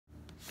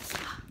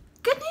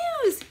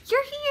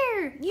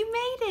here! You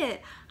made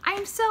it! I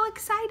am so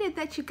excited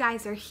that you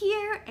guys are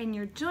here and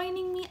you're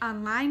joining me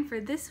online for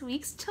this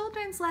week's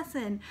children's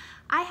lesson.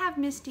 I have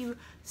missed you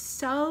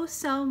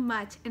so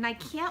much and I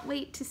can't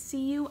wait to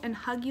see you and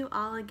hug you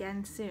all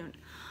again soon.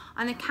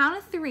 On the count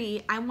of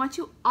 3, I want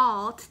you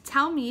all to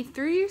tell me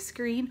through your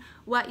screen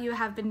what you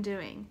have been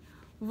doing.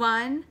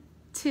 1,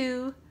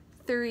 2,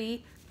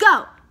 3,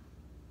 go!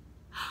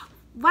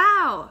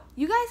 Wow,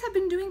 you guys have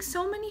been doing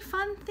so many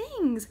fun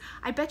things.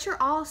 I bet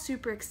you're all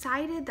super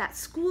excited that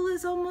school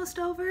is almost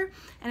over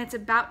and it's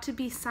about to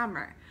be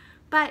summer.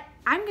 But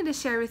I'm going to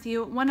share with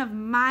you one of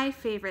my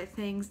favorite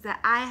things that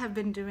I have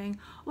been doing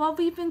while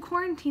we've been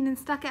quarantined and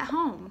stuck at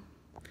home.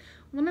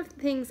 One of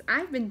the things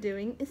I've been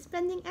doing is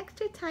spending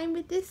extra time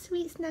with this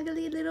sweet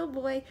snuggly little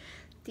boy,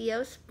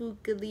 Theo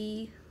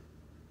Spookily.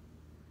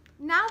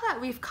 Now that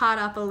we've caught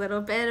up a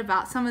little bit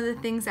about some of the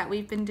things that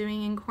we've been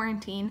doing in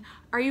quarantine,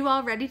 are you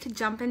all ready to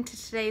jump into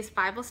today's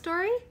Bible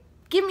story?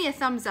 Give me a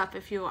thumbs up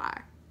if you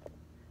are.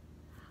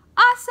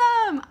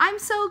 Awesome! I'm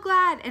so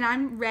glad, and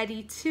I'm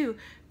ready too,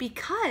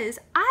 because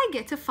I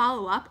get to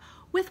follow up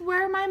with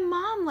where my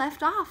mom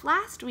left off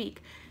last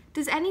week.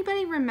 Does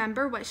anybody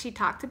remember what she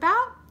talked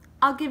about?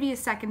 I'll give you a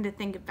second to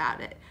think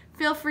about it.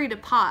 Feel free to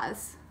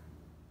pause.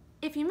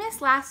 If you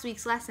missed last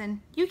week's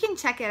lesson, you can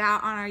check it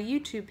out on our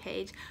YouTube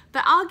page,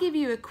 but I'll give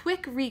you a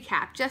quick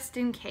recap just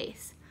in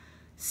case.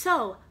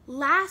 So,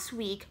 last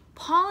week,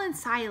 Paul and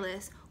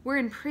Silas were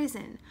in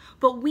prison,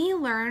 but we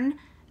learned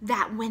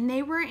that when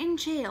they were in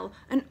jail,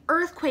 an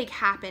earthquake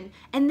happened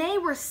and they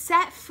were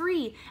set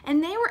free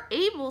and they were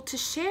able to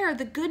share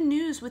the good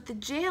news with the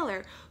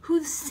jailer,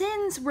 whose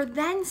sins were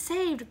then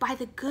saved by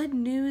the good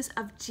news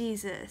of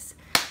Jesus.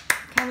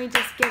 Can we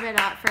just give it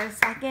up for a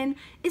second?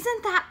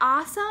 Isn't that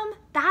awesome?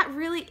 That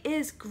really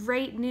is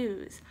great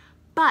news.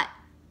 But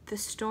the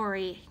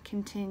story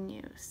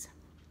continues.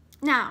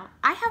 Now,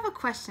 I have a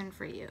question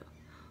for you.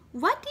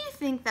 What do you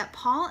think that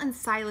Paul and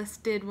Silas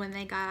did when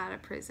they got out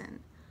of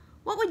prison?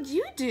 What would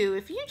you do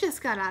if you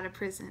just got out of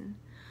prison?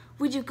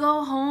 Would you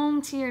go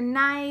home to your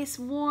nice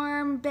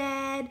warm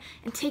bed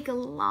and take a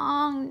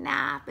long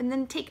nap and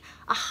then take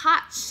a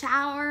hot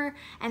shower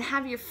and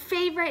have your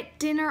favorite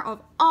dinner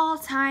of all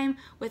time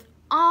with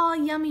all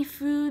yummy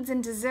foods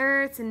and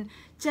desserts and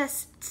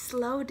just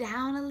slow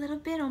down a little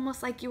bit,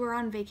 almost like you were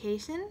on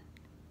vacation?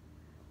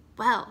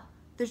 Well,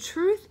 the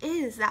truth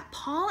is that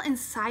Paul and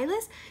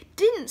Silas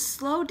didn't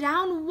slow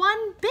down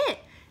one bit.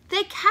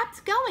 They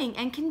kept going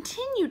and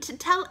continued to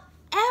tell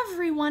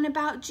everyone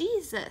about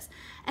Jesus,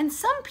 and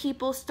some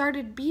people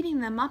started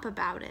beating them up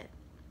about it.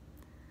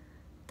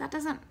 That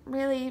doesn't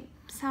really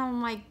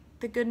sound like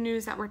the good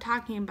news that we're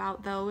talking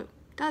about, though,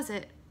 does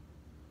it?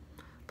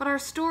 But our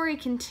story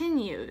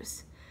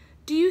continues.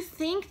 Do you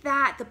think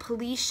that the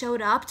police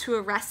showed up to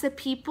arrest the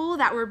people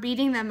that were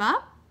beating them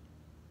up?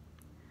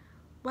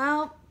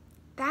 Well,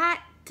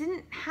 that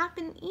didn't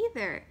happen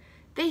either.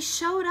 They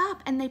showed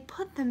up and they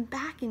put them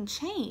back in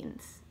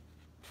chains.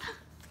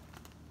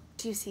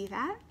 Do you see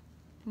that?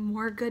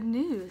 More good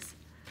news.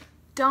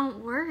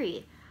 Don't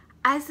worry.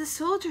 As the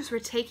soldiers were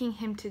taking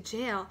him to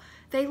jail,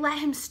 they let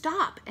him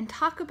stop and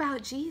talk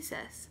about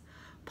Jesus.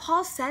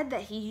 Paul said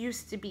that he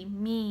used to be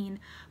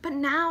mean, but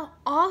now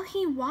all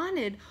he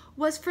wanted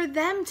was for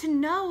them to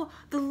know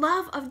the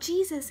love of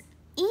Jesus,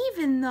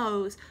 even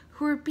those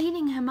who were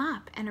beating him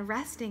up and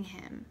arresting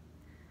him.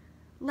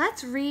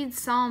 Let's read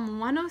Psalm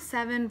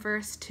 107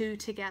 verse 2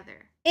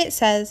 together. It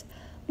says,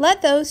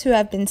 "Let those who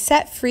have been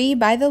set free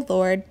by the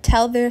Lord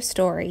tell their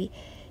story.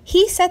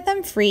 He set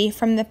them free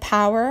from the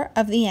power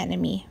of the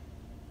enemy."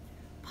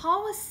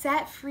 Paul was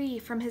set free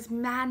from his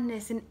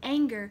madness and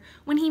anger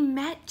when he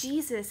met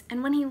Jesus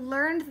and when he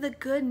learned the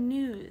good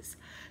news.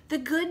 The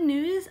good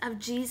news of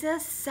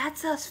Jesus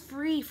sets us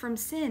free from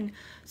sin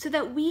so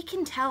that we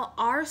can tell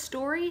our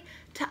story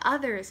to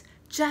others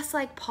just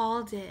like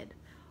Paul did.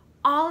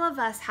 All of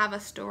us have a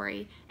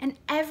story, and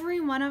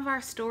every one of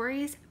our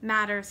stories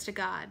matters to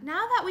God.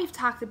 Now that we've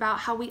talked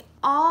about how we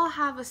all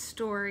have a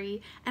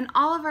story and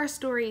all of our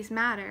stories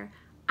matter,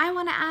 I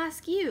want to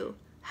ask you,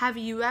 have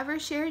you ever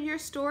shared your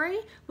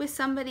story with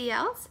somebody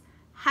else?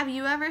 Have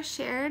you ever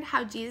shared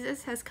how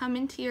Jesus has come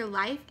into your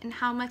life and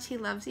how much he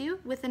loves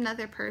you with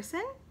another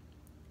person?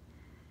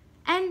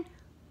 And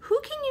who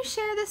can you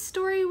share this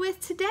story with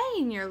today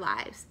in your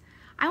lives?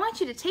 I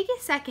want you to take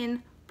a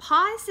second,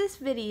 pause this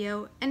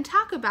video, and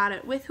talk about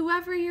it with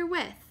whoever you're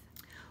with.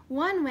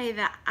 One way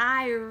that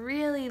I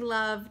really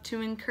love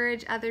to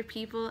encourage other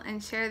people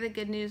and share the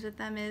good news with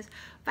them is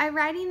by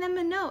writing them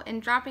a note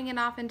and dropping it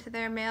off into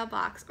their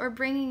mailbox or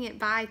bringing it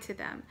by to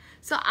them.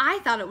 So I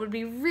thought it would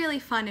be really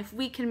fun if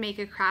we can make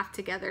a craft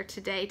together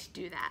today to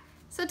do that.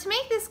 So to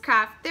make this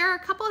craft, there are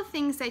a couple of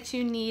things that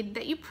you need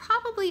that you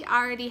probably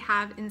already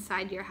have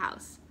inside your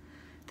house.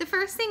 The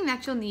first thing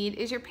that you'll need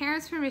is your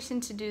parents'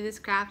 permission to do this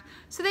craft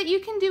so that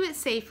you can do it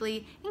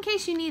safely in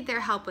case you need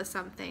their help with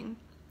something.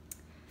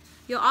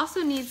 You'll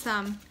also need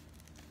some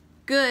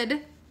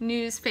good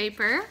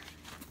newspaper,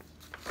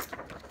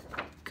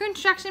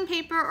 construction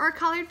paper or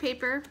colored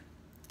paper,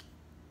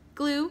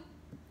 glue,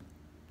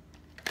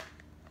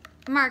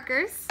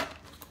 markers,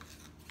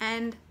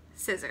 and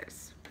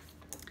scissors.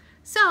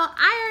 So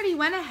I already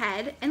went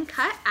ahead and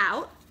cut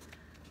out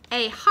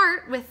a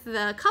heart with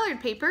the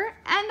colored paper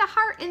and a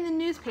heart in the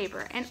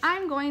newspaper, and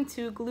I'm going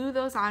to glue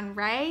those on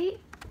right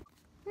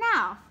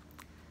now.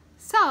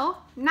 So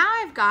now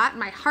I've got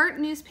my heart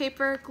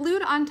newspaper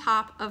glued on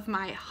top of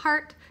my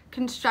heart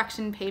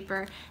construction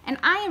paper, and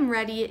I am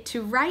ready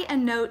to write a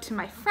note to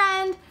my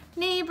friend,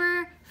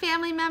 neighbor,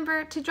 family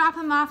member to drop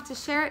them off to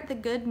share the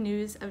good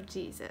news of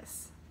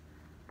Jesus.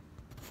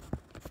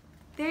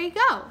 There you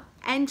go.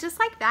 And just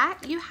like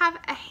that, you have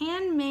a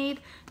handmade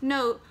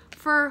note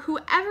for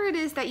whoever it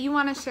is that you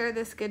want to share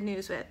this good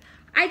news with.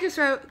 I just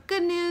wrote,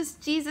 "Good news,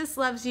 Jesus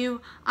loves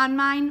you" on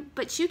mine,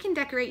 but you can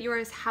decorate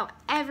yours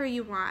however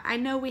you want. I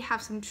know we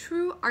have some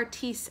true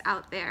artistes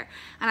out there,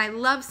 and I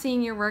love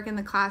seeing your work in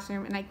the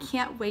classroom, and I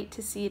can't wait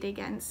to see it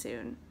again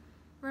soon.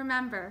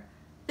 Remember,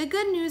 the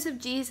good news of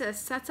Jesus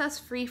sets us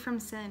free from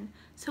sin,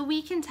 so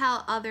we can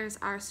tell others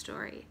our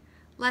story.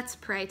 Let's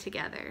pray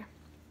together.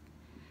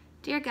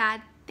 Dear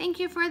God, thank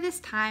you for this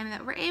time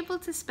that we're able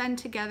to spend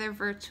together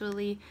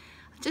virtually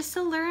just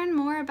to learn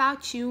more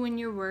about you and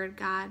your word,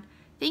 God.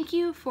 Thank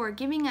you for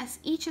giving us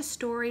each a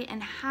story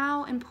and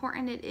how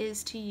important it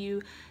is to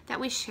you that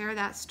we share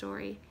that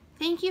story.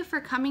 Thank you for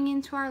coming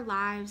into our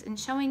lives and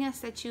showing us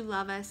that you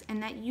love us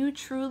and that you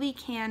truly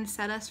can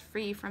set us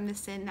free from the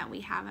sin that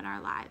we have in our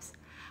lives.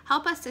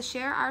 Help us to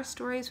share our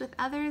stories with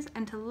others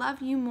and to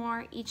love you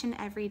more each and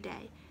every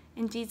day.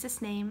 In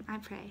Jesus' name I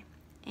pray.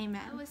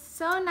 Amen. It was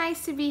so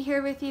nice to be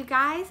here with you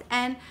guys,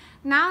 and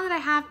now that I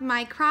have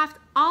my craft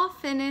all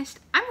finished,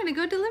 I'm going to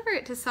go deliver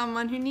it to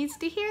someone who needs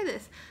to hear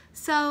this.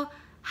 So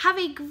have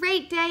a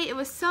great day. It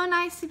was so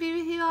nice to be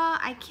with you all.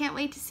 I can't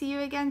wait to see you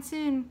again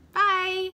soon. Bye.